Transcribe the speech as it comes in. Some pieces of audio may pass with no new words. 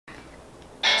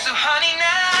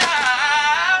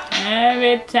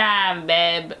Every time,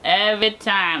 babe. Every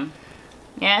time.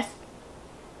 Yes?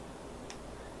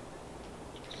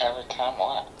 Every time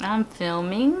what? I'm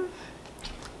filming.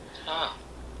 Oh.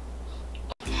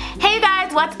 Hey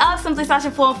guys, what's up? Simply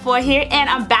Sasha404 here, and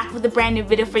I'm back with a brand new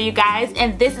video for you guys.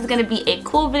 And this is gonna be a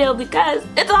cool video because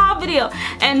it's a haul video,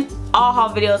 and all haul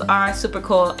videos are super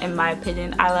cool in my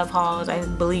opinion. I love hauls. I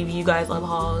believe you guys love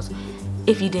hauls.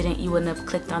 If you didn't, you wouldn't have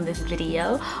clicked on this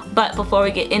video. But before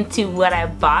we get into what I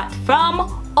bought from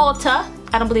Ulta,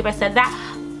 I don't believe I said that,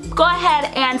 go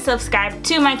ahead and subscribe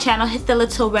to my channel. Hit the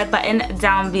little red button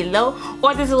down below,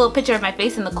 or there's a little picture of my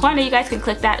face in the corner. You guys can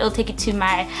click that. It'll take you to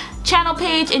my channel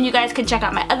page, and you guys can check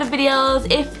out my other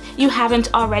videos if you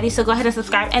haven't already. So go ahead and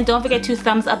subscribe, and don't forget to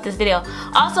thumbs up this video.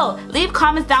 Also, leave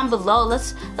comments down below.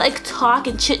 Let's like talk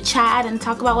and chit chat and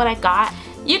talk about what I got.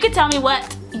 You can tell me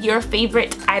what your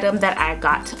favorite item that I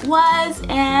got was,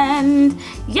 and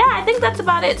yeah, I think that's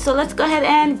about it. So let's go ahead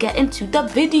and get into the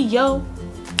video.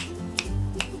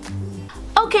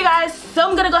 Okay guys, so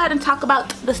I'm gonna go ahead and talk about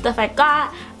the stuff I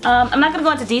got. I'm not gonna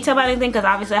go into detail about anything because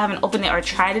obviously I haven't opened it or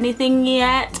tried anything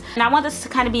yet, and I want this to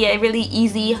kind of be a really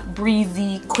easy,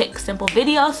 breezy, quick, simple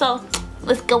video. So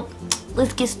let's go,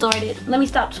 let's get started. Let me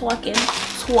stop talking.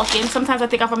 Sometimes I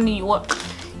think I'm from New York,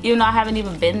 even though I haven't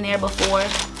even been there before.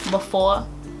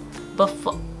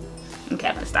 Okay,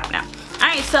 I'm gonna stop now.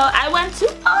 Alright, so I went to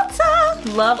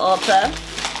Ulta. Love Ulta.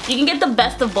 You can get the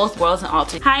best of both worlds in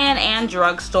Ulta. High-end and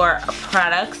drugstore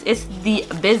products. It's the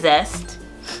busiest.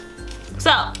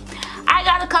 So, I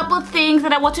got a couple of things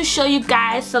that I want to show you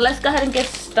guys. So let's go ahead and get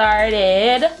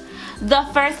started. The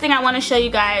first thing I want to show you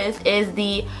guys is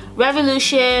the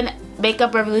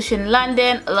Makeup Revolution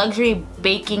London Luxury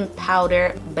Baking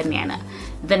Powder Banana.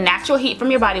 The natural heat from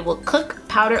your body will cook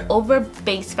powder over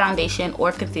base foundation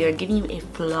or concealer, giving you a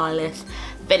flawless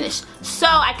finish. So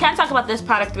I can talk about this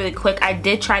product really quick. I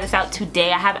did try this out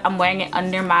today. I'm wearing it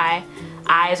under my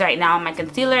eyes right now, my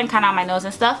concealer, and kind of on my nose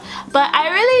and stuff. But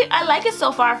I like it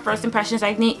so far. First impressions,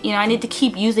 I need to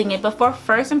keep using it. But for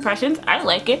first impressions, I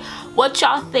like it. What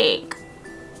y'all think?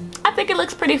 I think it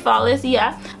looks pretty flawless,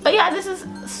 yeah. But yeah, this is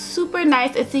super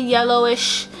nice. It's a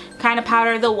yellowish kind of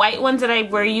powder. The white ones that I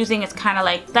were using is kind of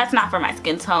like, that's not for my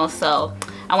skin tone, so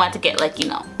I wanted to get like, you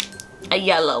know, a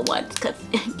yellow one because,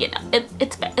 you know,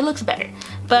 it looks better.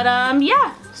 But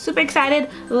yeah, super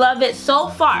excited, love it so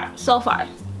far.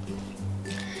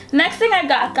 Next thing I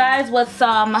got, guys, was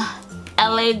some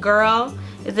LA Girl.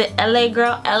 Is it LA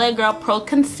Girl? LA Girl Pro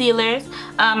Concealers.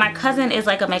 My cousin is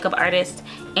like a makeup artist,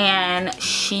 and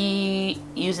she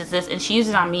uses this, and she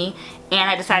uses it on me, and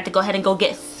I decided to go ahead and go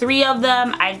get 3 of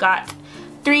them. I got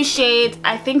 3 shades.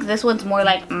 I think this one's more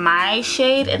like my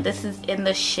shade, and this is in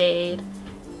the shade,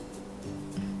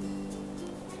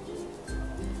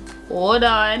 hold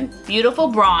on, Beautiful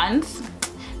Bronze.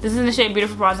 This is in the shade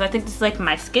Beautiful Bronze. I think this is like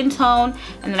my skin tone.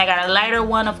 And then I got a lighter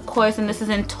one, of course, and this is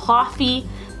in Toffee.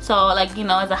 So like, you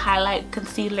know, as a highlight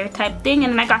concealer type thing.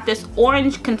 And then I got this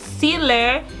orange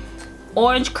concealer,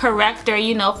 orange corrector,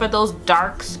 you know, for those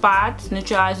dark spots,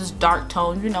 neutralizes dark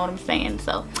tones, you know what I'm saying.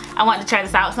 So I wanted to try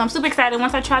this out, so I'm super excited.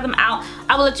 Once I try them out,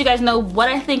 I will let you guys know what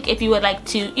I think if you would like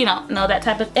to, you know that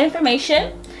type of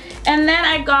information. And then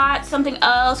I got something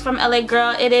else from LA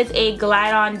Girl. It is a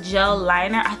Glide On Gel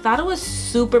Liner. I thought it was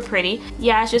super pretty.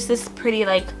 Yeah, it's just this pretty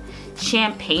like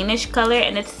champagne-ish color,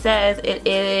 and it says it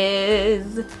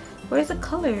is, where's the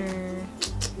color?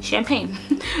 Champagne.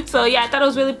 So yeah, I thought it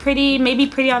was really pretty. Maybe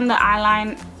pretty on the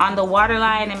eyeline, on the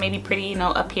waterline, and maybe pretty, you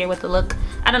know, up here with the look.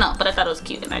 I don't know, but I thought it was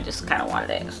cute, and I just kind of wanted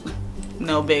it.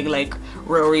 No big like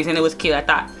real reason, it was cute, I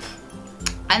thought.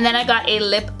 And then I got a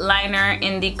lip liner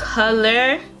in the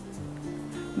color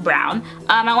brown.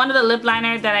 I wanted a lip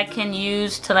liner that I can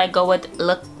use to like go with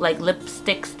like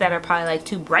lipsticks that are probably like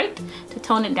too bright, to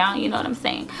tone it down, you know what I'm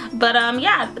saying. But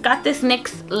yeah, got this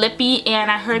NYX lippy,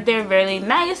 and I heard they're really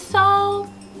nice, so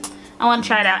I want to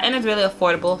try it out, and it's really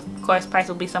affordable. Of course, price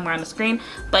will be somewhere on the screen,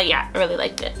 but yeah, I really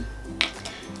liked it.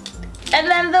 And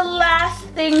then the last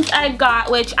things I got,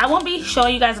 which I won't be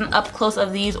showing you guys an up close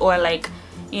of these or like,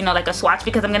 you know, like a swatch,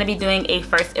 because I'm going to be doing a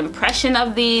first impression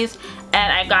of these.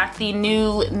 And I got the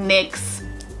new NYX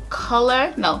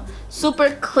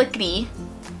Super Clickety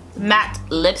Matte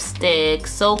Lipstick.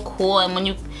 So cool. And when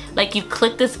you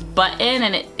click this button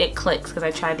and it clicks, because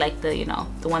I tried like the, you know,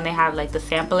 the one they have like the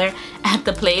sampler at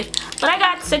the place. But I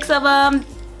got 6 of them,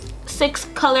 6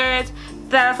 colors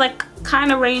that I was like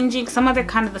kind of ranging. Some of them are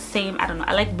kind of the same. I don't know.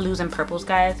 I like blues and purples,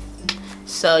 guys.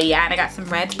 So yeah, and I got some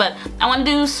reds, but I want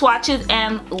to do swatches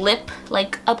and lip,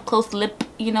 like up close lip,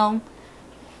 you know,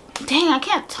 dang, I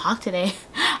can't talk today.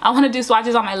 I want to do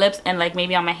swatches on my lips and like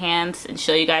maybe on my hands and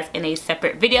show you guys in a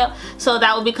separate video. So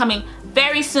that will be coming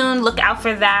very soon. Look out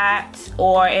for that,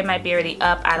 or it might be already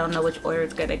up. I don't know which order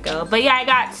it's gonna go, but yeah, I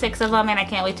got 6 of them and I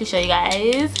can't wait to show you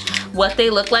guys what they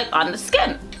look like on the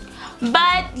skin.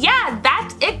 But yeah,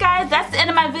 that's it guys. That's the end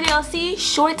of my video. See,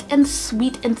 short and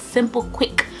sweet and simple,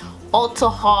 quick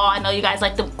Ulta haul. I know you guys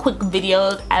like the quick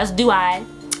videos, as do I.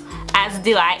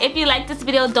 If you like this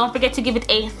video, don't forget to give it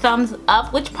a thumbs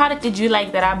up. Which product did you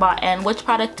like that I bought, and which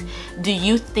product do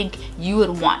you think you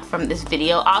would want from this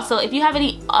video? Also, if you have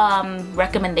any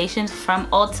recommendations from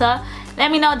Ulta,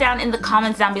 let me know down in the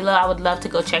comments down below. I would love to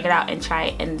go check it out and try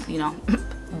it and, you know,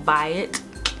 buy it.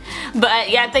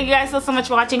 But yeah, thank you guys so much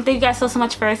for watching. Thank you guys so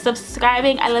much for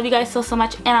subscribing. I love you guys so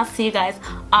much, and I'll see you guys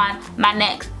on my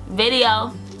next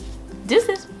video.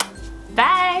 Deuces.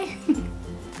 Bye.